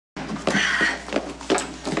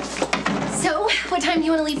What time do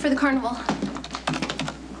you want to leave for the carnival?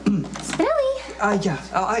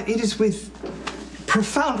 Spinelli? It is with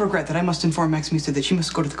profound regret that I must inform Maxie that she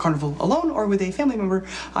must go to the carnival alone or with a family member.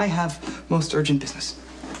 I have most urgent business.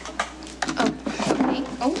 Oh, okay.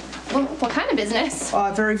 Oh, well, what kind of business?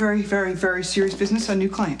 Very, very, very, very serious business. A new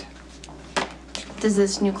client. Does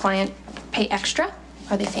this new client pay extra?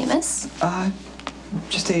 Are they famous?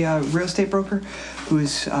 Just a real estate broker who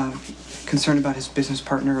is concerned about his business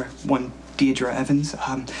partner, one Deidre Evans.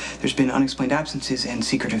 There's been unexplained absences and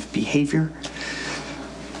secretive behavior.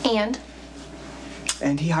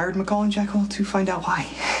 And he hired McCall and Jekyll to find out why.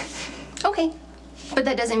 Okay. But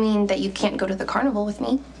that doesn't mean that you can't go to the carnival with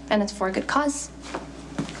me. And it's for a good cause.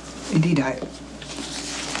 Indeed, I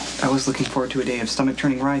was looking forward to a day of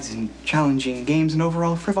stomach-turning rides and challenging games and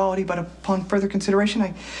overall frivolity, but upon further consideration,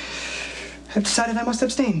 I have decided I must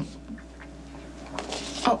abstain.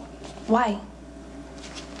 Oh, why?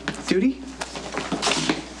 Duty?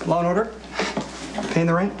 Law and order? Paying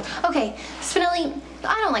the rent? Okay, Spinelli,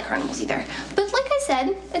 I don't like carnivals either. But like I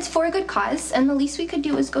said, it's for a good cause, and the least we could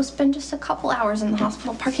do is go spend just a couple hours in the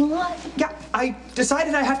hospital parking lot. Yeah, I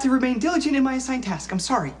decided I have to remain diligent in my assigned task. I'm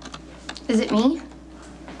sorry. Is it me?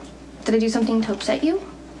 Did I do something to upset you?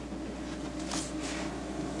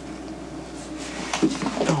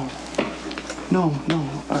 No,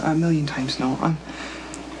 a million times no.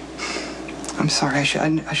 I'm sorry. I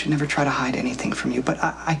should never try to hide anything from you. But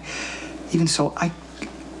even so, I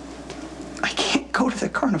can't go to the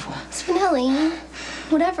carnival. Spinelli,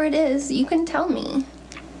 whatever it is, you can tell me.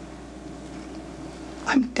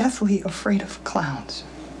 I'm deathly afraid of clowns.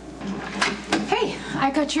 Hey,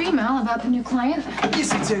 I got your email about the new client.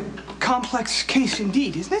 Yes, it's a complex case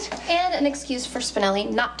indeed, isn't it? And an excuse for Spinelli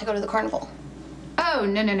not to go to the carnival. Oh,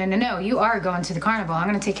 no. You are going to the carnival. I'm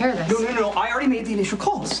going to take care of this. No. I already made the initial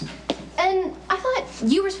calls. And I thought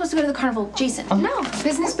you were supposed to go to the carnival, Jason. No,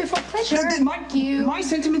 business before pleasure. Thank you. My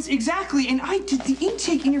sentiments exactly, and I did the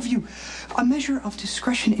intake interview. A measure of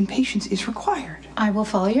discretion and patience is required. I will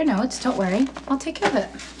follow your notes. Don't worry. I'll take care of it.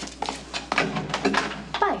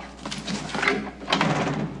 Bye.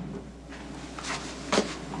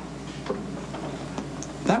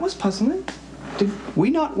 That was puzzling. Did we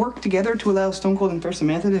not work together to allow Stone Cold and Fair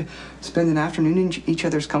Samantha to spend an afternoon in each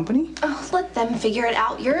other's company? Oh, let them figure it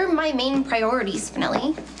out. You're my main priority,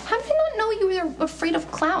 Spinelli. How did I not know you were afraid of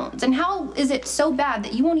clowns? And how is it so bad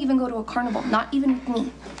that you won't even go to a carnival, not even with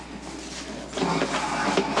me?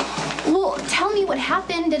 Well, tell me what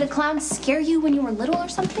happened. Did a clown scare you when you were little or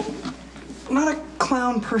something? Not a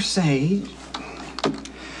clown per se.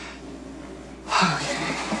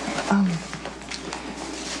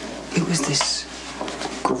 It was this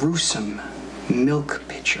gruesome milk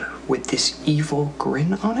pitcher with this evil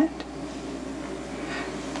grin on it.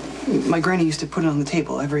 My granny used to put it on the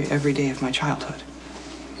table every day of my childhood.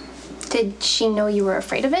 Did she know you were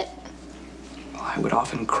afraid of it? I would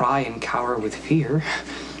often cry and cower with fear.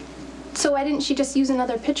 So why didn't she just use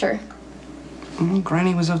another pitcher? Well,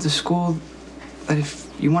 Granny was of the school that if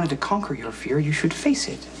you wanted to conquer your fear, you should face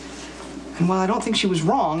it. And while I don't think she was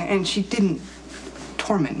wrong, and she didn't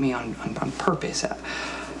torment me on purpose,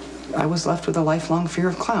 I was left with a lifelong fear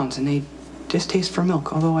of clowns and a distaste for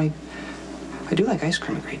milk, although I do like ice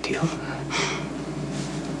cream a great deal.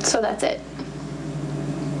 So that's it?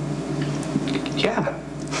 Yeah.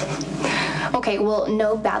 Okay, well,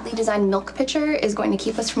 no badly designed milk pitcher is going to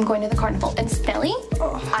keep us from going to the carnival. And Spinelli,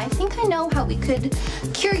 I think I know how we could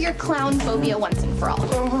cure your clown phobia once and for all.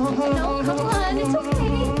 No, come on, it's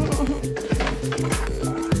okay.